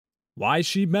Why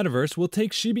SHIB Metaverse will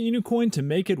take Shiba Inu Coin to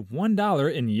make it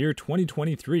 $1 in year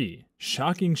 2023.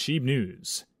 Shocking SHIB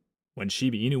news. When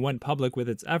Shiba Inu went public with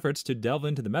its efforts to delve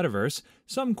into the metaverse,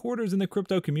 some quarters in the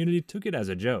crypto community took it as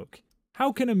a joke.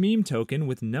 How can a meme token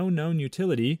with no known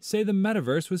utility say the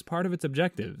metaverse was part of its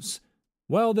objectives?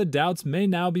 Well, the doubts may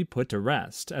now be put to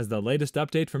rest, as the latest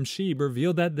update from SHIB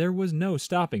revealed that there was no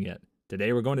stopping it.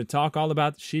 Today we're going to talk all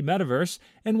about SHIB Metaverse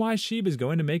and why SHIB is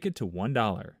going to make it to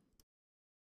 $1.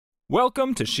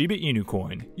 Welcome to Shiba Inu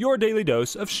Coin, your daily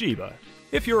dose of Shiba.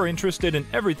 If you're interested in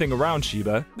everything around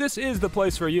Shiba, this is the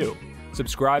place for you.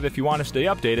 Subscribe if you want to stay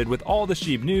updated with all the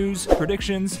SHIB news,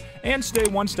 predictions, and stay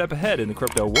one step ahead in the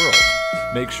crypto world.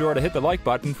 Make sure to hit the like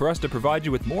button for us to provide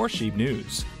you with more SHIB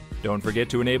news. Don't forget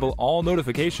to enable all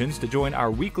notifications to join our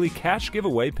weekly cash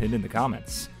giveaway pinned in the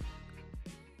comments.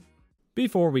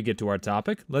 Before we get to our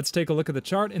topic, let's take a look at the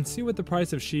chart and see what the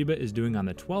price of Shiba is doing on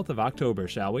the 12th of October,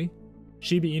 shall we?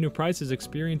 Shiba Inu price is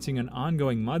experiencing an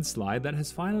ongoing mudslide that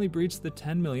has finally breached the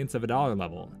 10 millionths of a dollar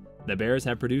level. The bears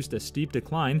have produced a steep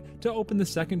decline to open the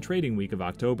second trading week of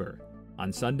October.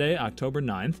 On Sunday, October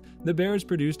 9th, the bears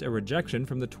produced a rejection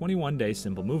from the 21-day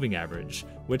simple moving average,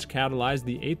 which catalyzed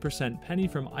the 8% penny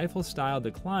from Eiffel-style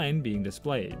decline being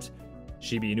displayed.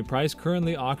 Shiba Inu price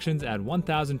currently auctions at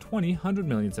 1,020 hundred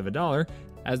millionths of a dollar,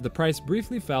 as the price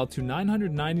briefly fell to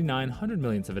 999 hundred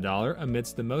millionths of a dollar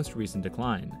amidst the most recent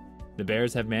decline. The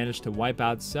bears have managed to wipe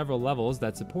out several levels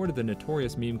that supported the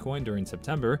notorious meme coin during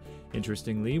September.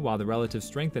 Interestingly, while the relative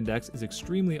strength index is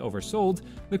extremely oversold,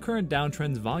 the current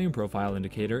downtrend's volume profile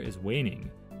indicator is waning.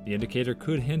 The indicator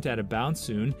could hint at a bounce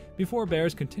soon before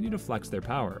bears continue to flex their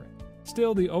power.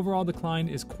 Still, the overall decline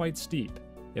is quite steep.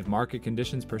 If market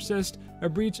conditions persist, a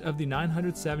breach of the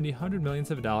 970 hundred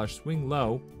millionths of a dollar swing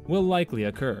low will likely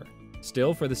occur.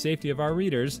 Still, for the safety of our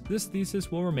readers, this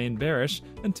thesis will remain bearish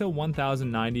until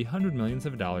 1,090 hundred millionths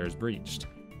of a dollar is breached.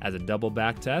 As a double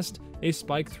back test, a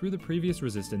spike through the previous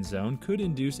resistance zone could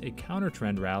induce a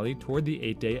counter-trend rally toward the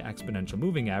 8-day exponential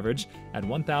moving average at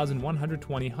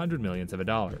 1,120 hundred millionths of a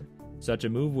dollar. Such a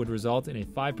move would result in a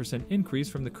 5% increase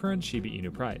from the current Shiba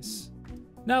Inu price.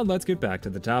 Now let's get back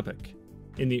to the topic.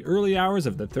 In the early hours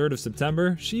of the 3rd of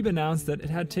September, SHIB announced that it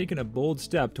had taken a bold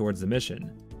step towards the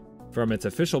mission. From its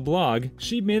official blog,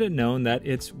 SHIB made it known that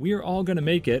its "We're All Gonna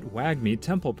Make It" WAGMI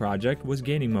temple project was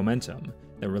gaining momentum.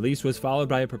 The release was followed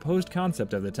by a proposed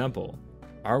concept of the temple.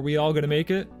 Are we all gonna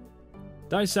make it?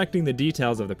 Dissecting the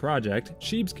details of the project,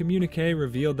 SHIB's communique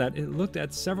revealed that it looked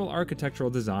at several architectural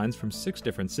designs from 6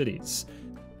 different cities.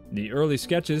 The early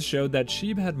sketches showed that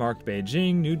SHIB had marked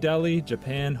Beijing, New Delhi,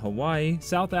 Japan, Hawaii,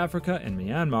 South Africa, and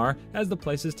Myanmar as the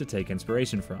places to take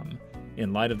inspiration from.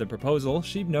 In light of the proposal,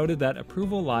 SHIB noted that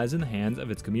approval lies in the hands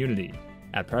of its community.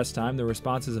 At press time, the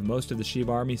responses of most of the SHIB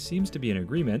army seems to be in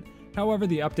agreement. However,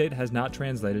 the update has not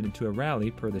translated into a rally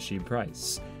per the SHIB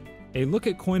price. A look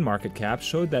at CoinMarketCap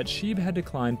showed that SHIB had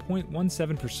declined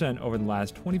 0.17% over the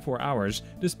last 24 hours,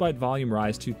 despite volume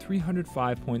rise to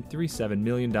 $305.37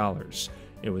 million.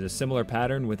 It was a similar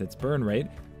pattern with its burn rate,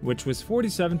 which was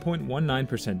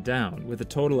 47.19% down, with a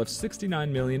total of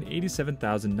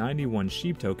 69,087,091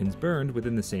 SHIB tokens burned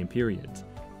within the same period.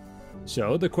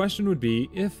 So the question would be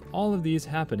if all of these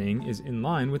happening is in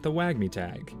line with the WAGMI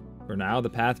tag. For now, the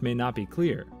path may not be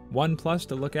clear. One plus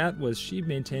to look at was SHIB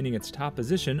maintaining its top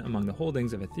position among the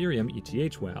holdings of Ethereum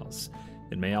ETH whales.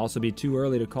 It may also be too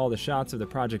early to call the shots of the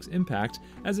project's impact,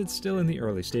 as it's still in the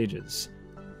early stages.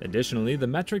 Additionally, the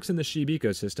metrics in the SHIB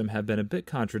ecosystem have been a bit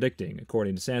contradicting,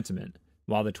 according to Santiment.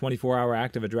 While the 24-hour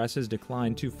active addresses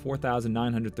declined to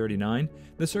 4,939,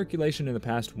 the circulation in the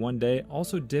past one day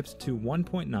also dipped to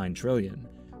 1.9 trillion.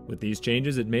 With these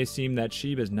changes, it may seem that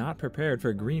SHIB is not prepared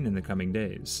for green in the coming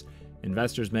days.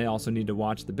 Investors may also need to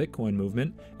watch the Bitcoin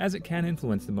movement, as it can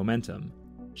influence the momentum.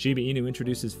 Shiba Inu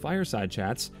introduces fireside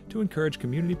chats to encourage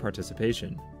community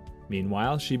participation.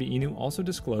 Meanwhile, Shiba Inu also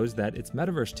disclosed that its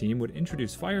Metaverse team would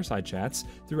introduce fireside chats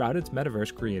throughout its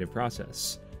Metaverse creative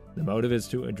process. The motive is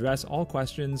to address all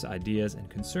questions, ideas, and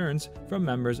concerns from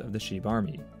members of the SHIB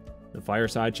army. The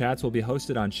fireside chats will be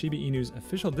hosted on Shiba Inu's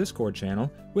official Discord channel,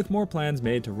 with more plans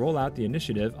made to roll out the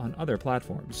initiative on other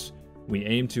platforms. We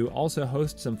aim to also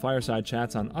host some fireside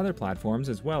chats on other platforms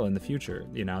as well in the future,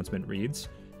 the announcement reads.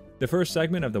 The first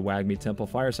segment of the WAGMI Temple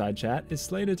Fireside Chat is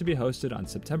slated to be hosted on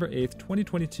September 8,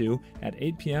 2022 at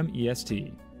 8 p.m.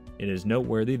 EST. It is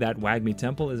noteworthy that WAGMI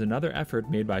Temple is another effort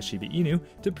made by Shiba Inu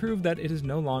to prove that it is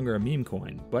no longer a meme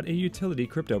coin, but a utility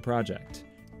crypto project.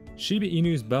 Shiba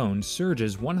Inu's BONE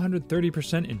surges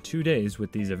 130% in 2 days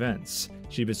with these events.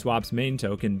 Shibaswap's main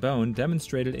token, BONE,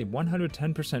 demonstrated a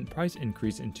 110% price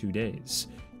increase in 2 days.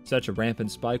 Such a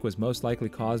rampant spike was most likely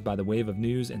caused by the wave of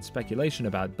news and speculation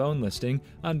about Bone listing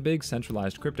on big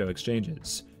centralized crypto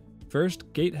exchanges.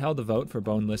 First, Gate held a vote for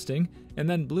Bone listing, and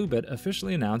then Bluebit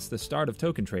officially announced the start of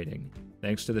token trading.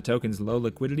 Thanks to the token's low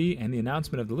liquidity and the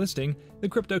announcement of the listing, the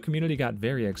crypto community got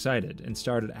very excited and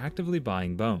started actively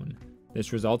buying Bone.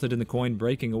 This resulted in the coin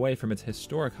breaking away from its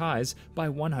historic highs by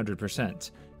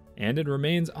 100%, and it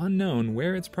remains unknown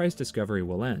where its price discovery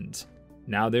will end.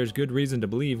 Now there's good reason to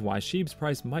believe why SHIB's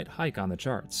price might hike on the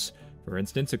charts. For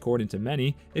instance, according to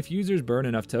many, if users burn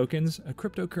enough tokens, a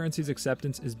cryptocurrency's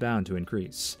acceptance is bound to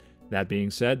increase. That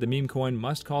being said, the meme coin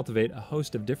must cultivate a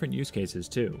host of different use cases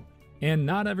too. And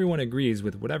not everyone agrees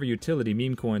with whatever utility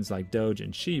meme coins like Doge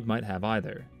and SHIB might have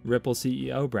either. Ripple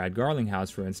CEO Brad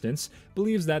Garlinghouse, for instance,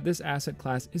 believes that this asset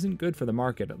class isn't good for the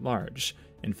market at large.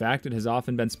 In fact, it has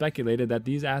often been speculated that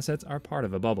these assets are part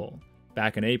of a bubble.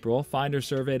 Back in April, Finder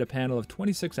surveyed a panel of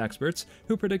 26 experts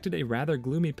who predicted a rather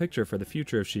gloomy picture for the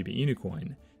future of Shiba Inu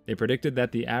Coin. They predicted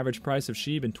that the average price of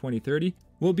SHIB in 2030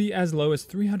 will be as low as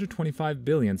 325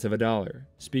 billionths of a dollar.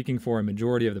 Speaking for a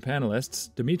majority of the panelists,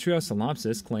 Dimitrios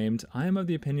Salampsis claimed, "I am of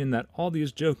the opinion that all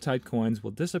these joke-type coins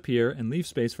will disappear and leave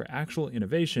space for actual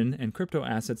innovation and crypto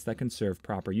assets that can serve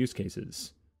proper use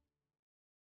cases."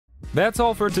 That's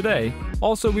all for today.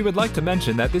 Also, we would like to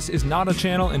mention that this is not a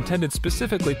channel intended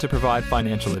specifically to provide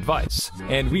financial advice,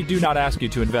 and we do not ask you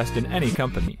to invest in any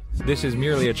company. This is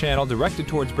merely a channel directed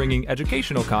towards bringing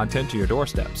educational content to your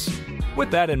doorsteps.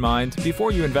 With that in mind,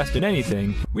 before you invest in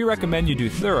anything, we recommend you do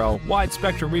thorough,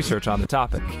 wide-spectrum research on the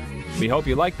topic. We hope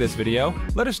you liked this video.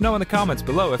 Let us know in the comments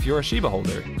below if you're a Shiba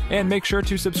holder, and make sure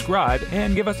to subscribe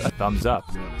and give us a thumbs up.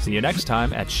 See you next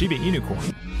time at Shiba Inu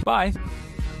Coin. Bye!